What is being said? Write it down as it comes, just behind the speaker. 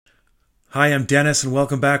Hi, I'm Dennis, and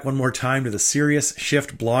welcome back one more time to the Serious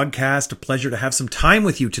Shift blogcast. A pleasure to have some time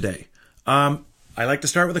with you today. I like to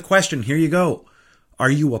start with a question. Here you go. Are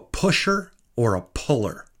you a pusher or a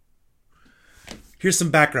puller? Here's some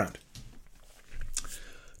background.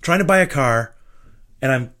 Trying to buy a car, and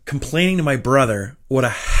I'm complaining to my brother what a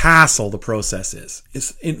hassle the process is.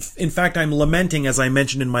 In fact, I'm lamenting, as I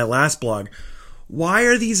mentioned in my last blog, why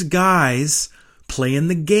are these guys playing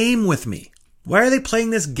the game with me? Why are they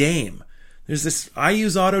playing this game? There's this, I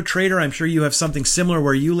use Auto Trader. I'm sure you have something similar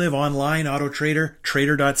where you live online, Auto Trader,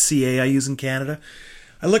 trader.ca I use in Canada.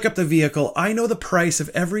 I look up the vehicle. I know the price of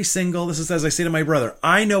every single, this is as I say to my brother,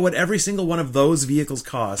 I know what every single one of those vehicles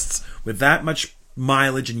costs with that much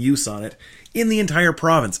mileage and use on it in the entire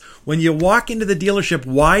province. When you walk into the dealership,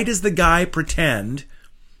 why does the guy pretend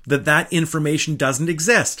that that information doesn't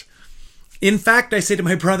exist? In fact, I say to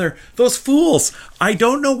my brother, those fools, I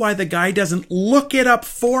don't know why the guy doesn't look it up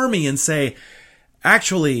for me and say,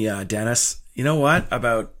 actually, Dennis, you know what?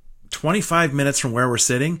 About 25 minutes from where we're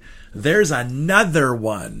sitting, there's another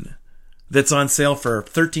one that's on sale for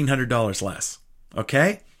 $1,300 less.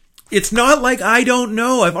 Okay? It's not like I don't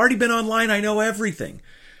know. I've already been online. I know everything.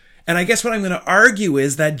 And I guess what I'm going to argue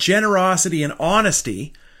is that generosity and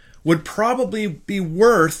honesty would probably be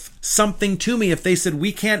worth something to me if they said,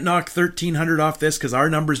 we can't knock $1,300 off this because our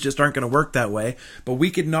numbers just aren't going to work that way, but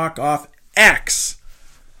we could knock off X.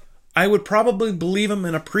 I would probably believe him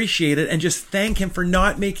and appreciate it and just thank him for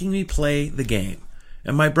not making me play the game.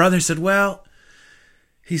 And my brother said, well,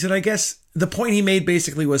 he said, I guess the point he made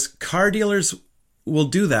basically was car dealers will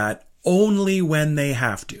do that only when they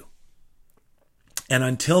have to. And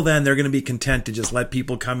until then, they're going to be content to just let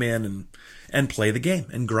people come in and play the game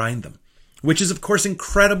and grind them, which is, of course,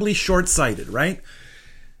 incredibly short-sighted, right?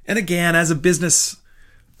 And again, as a business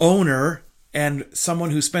owner and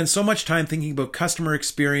someone who spends so much time thinking about customer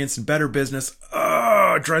experience and better business,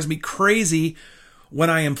 it drives me crazy when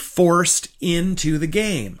I am forced into the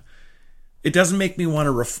game. It doesn't make me want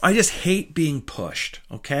to I just hate being pushed,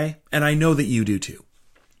 okay? And I know that you do too.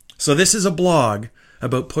 So this is a blog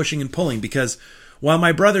about pushing and pulling because while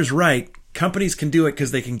my brother's right, companies can do it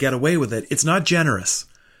because they can get away with it. It's not generous.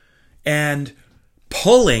 And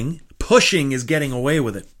pushing is getting away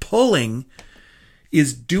with it. Pulling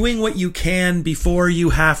is doing what you can before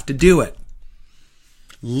you have to do it.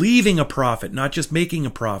 Leaving a profit, not just making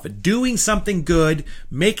a profit. Doing something good,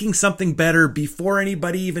 making something better before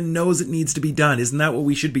anybody even knows it needs to be done. Isn't that what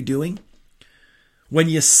we should be doing? When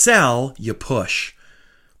you sell, you push.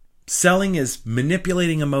 Selling is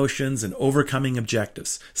manipulating emotions and overcoming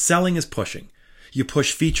objectives. Selling is pushing. You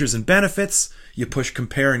push features and benefits. You push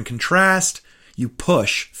compare and contrast. You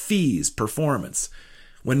push fees, performance.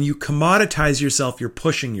 When you commoditize yourself, you're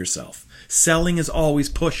pushing yourself. Selling is always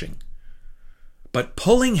pushing. But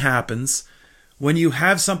pulling happens when you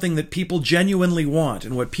have something that people genuinely want.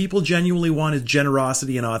 And what people genuinely want is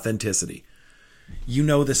generosity and authenticity. You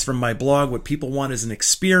know this from my blog. What people want is an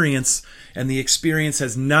experience, and the experience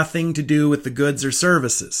has nothing to do with the goods or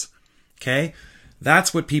services. Okay?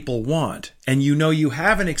 That's what people want. And you know you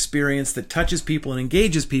have an experience that touches people and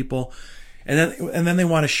engages people, and then they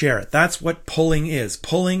want to share it. That's what pulling is.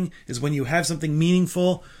 Pulling is when you have something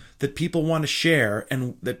meaningful that people want to share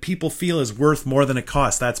and that people feel is worth more than it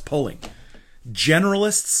costs. That's pulling.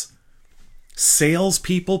 Generalists,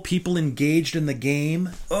 salespeople, people engaged in the game,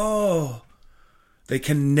 they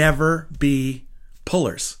can never be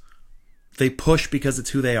pullers. They push because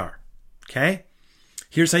it's who they are. Okay?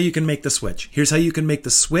 Here's how you can make the switch. Here's how you can make the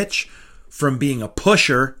switch from being a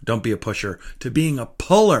pusher, don't be a pusher, to being a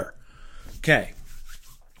puller. Okay.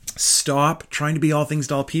 Stop trying to be all things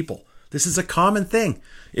to all people. This is a common thing.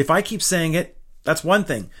 If I keep saying it, that's one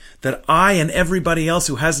thing. That I and everybody else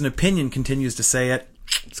who has an opinion continues to say it,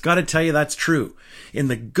 it's got to tell you that's true. In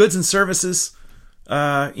the goods and services,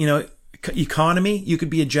 economy, you could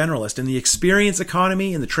be a generalist. In the experience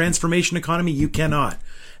economy, in the transformation economy, you cannot.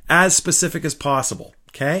 As specific as possible.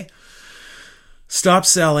 Okay? Stop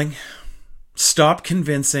selling. Stop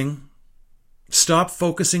convincing. Stop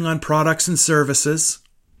focusing on products and services.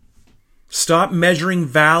 Stop measuring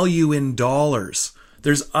value in dollars.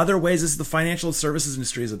 There's other ways. The financial services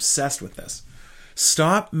industry is obsessed with this.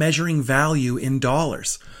 Stop measuring value in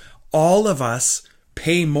dollars. All of us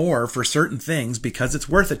pay more for certain things because it's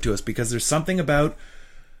worth it to us, because there's something about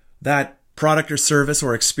that product or service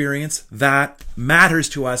or experience that matters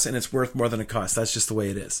to us and it's worth more than it costs. That's just the way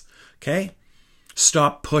it is. Okay?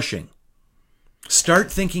 Stop pushing. Start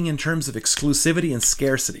thinking in terms of exclusivity and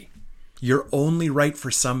scarcity. You're only right for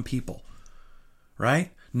some people, right?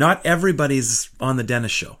 Not everybody's on the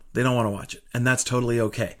Dennis Show. They don't want to watch it, and that's totally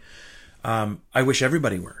okay. I wish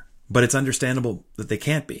everybody were. but it's understandable that they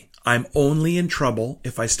can't be. I'm only in trouble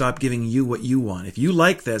if I stop giving you what you want. If you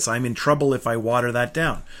like this, I'm in trouble if I water that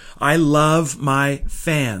down. I love my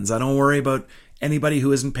fans. I don't worry about anybody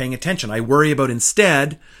who isn't paying attention. I worry about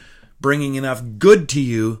instead bringing enough good to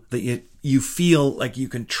you that you feel like you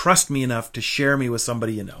can trust me enough to share me with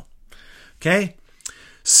somebody you know. Okay?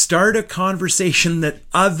 Start a conversation that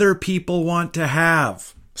other people want to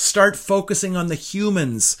have. Start focusing on the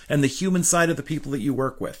humans and the human side of the people that you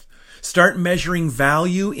work with. Start measuring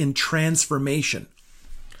value in transformation.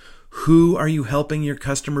 Who are you helping your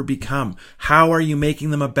customer become? How are you making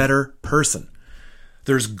them a better person?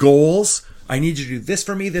 There's goals. I need you to do this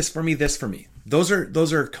for me, this for me, this for me. Those are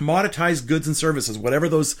commoditized goods and services, whatever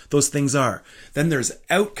those things are. Then there's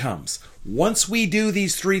outcomes. Once we do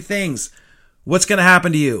these three things, what's going to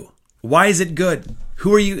happen to you? Why is it good?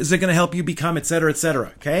 Who are you? Is it going to help you become, et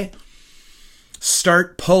cetera, okay?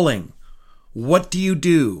 Start pulling. What do you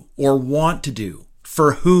do or want to do?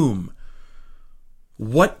 For whom?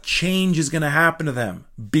 What change is going to happen to them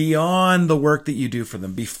beyond the work that you do for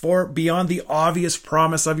them, beyond the obvious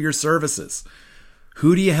promise of your services?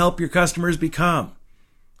 Who do you help your customers become?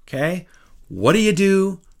 Okay? What do you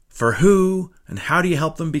do? For who? And how do you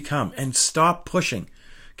help them become? And stop pushing.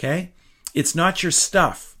 Okay? It's not your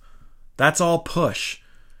stuff. That's all push.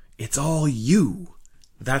 It's all you.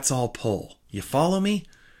 That's all pull. You follow me?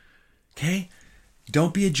 Okay?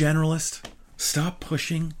 Don't be a generalist. Stop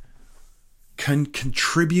pushing.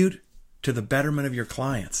 Contribute to the betterment of your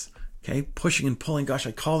clients. Okay? Pushing and pulling. Gosh,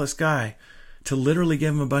 I call this guy to literally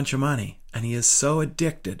give him a bunch of money. And he is so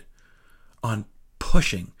addicted on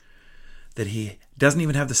pushing that he doesn't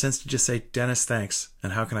even have the sense to just say, Dennis, thanks.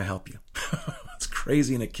 And how can I help you? It's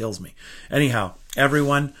crazy and it kills me. Anyhow,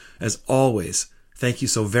 everyone, as always, thank you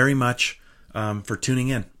so very much for tuning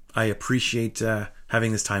in. I appreciate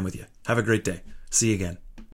having this time with you. Have a great day. See you again.